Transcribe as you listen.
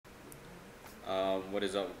What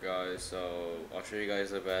is up, guys? So I'll show you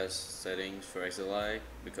guys the best settings for ExitLag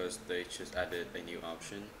because they just added a new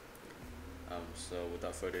option. So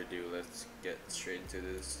without further ado, let's get straight into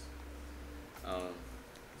this. Um,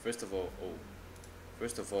 first of all,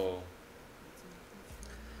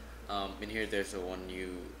 in here there's one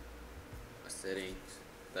new setting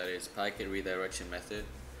that is packet redirection method.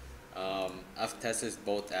 I've tested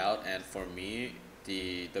both out, and for me,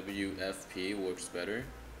 the WFP works better.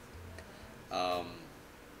 Um,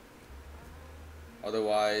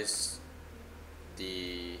 Otherwise,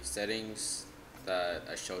 the settings that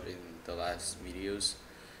I showed in the last videos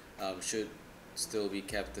should still be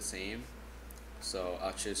kept the same. So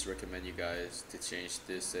I'll just recommend you guys to change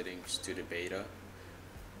these settings to the beta.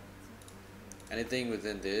 Anything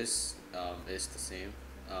within this is the same.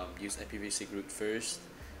 Use IPv6 route first.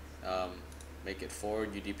 Make it 4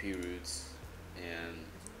 UDP routes, and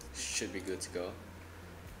should be good to go.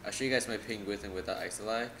 I'll show you guys my ping with and without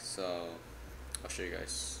ExitLag, so I'll show you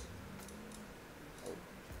guys.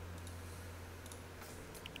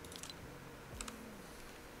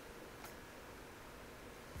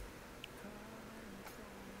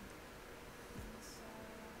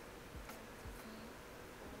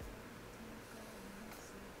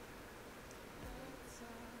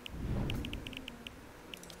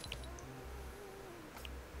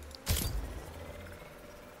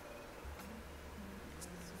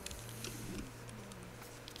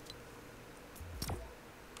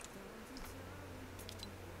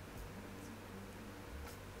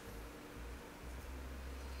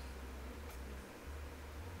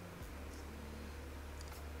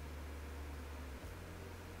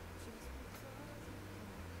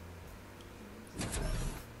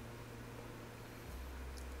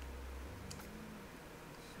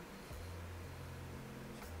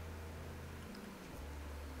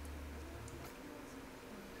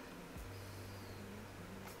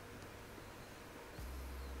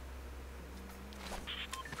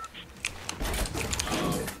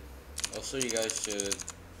 Also, you guys should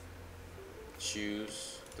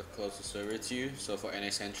choose the closest server to you. So for NA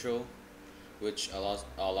Central, which a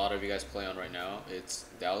lot of you guys play on right now, it's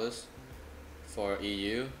Dallas. For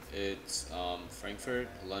EU, it's Frankfurt,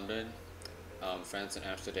 London, France, and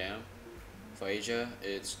Amsterdam. For Asia,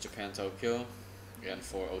 it's Japan, Tokyo, and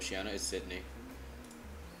for Oceania, it's Sydney.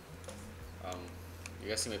 You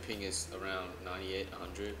guys see my ping is around 98,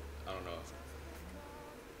 100. I don't know.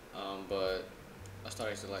 But I'll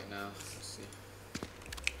start ExitLag now. Let's see.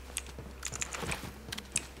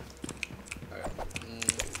 Alright.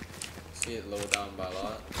 See it low down by a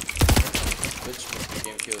lot, which makes the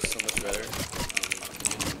game feel so much better.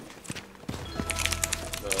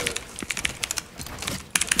 But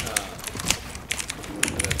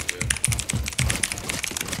that's good.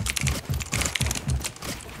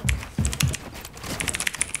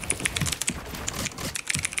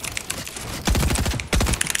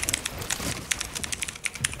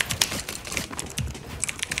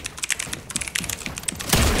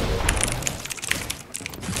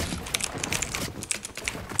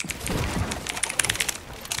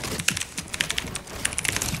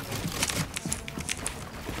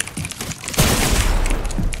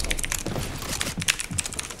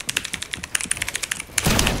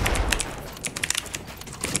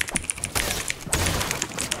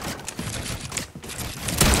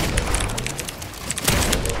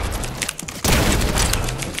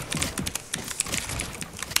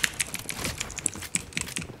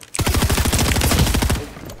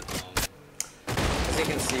 As you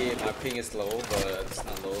can see, my ping is low, but it's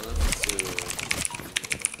not low enough to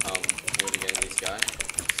win against this guy.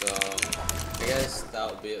 So I guess that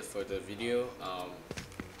would be it for the video.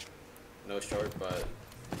 No short, but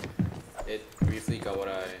it briefly got what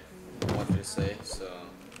I wanted to say. So